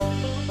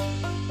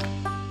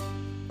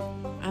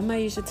I'm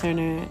Aisha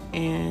Turner,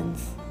 and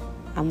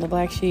I'm the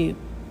black sheep.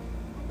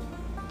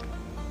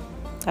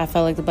 I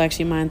felt like the black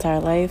sheep my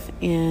entire life,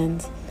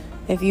 and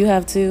if you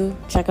have to,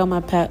 check out my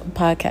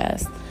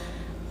podcast.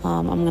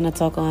 I'm going to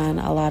talk on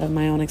a lot of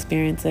my own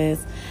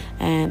experiences,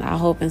 and I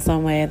hope in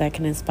some way that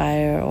can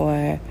inspire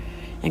or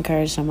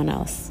encourage someone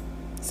else.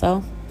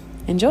 So,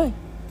 enjoy.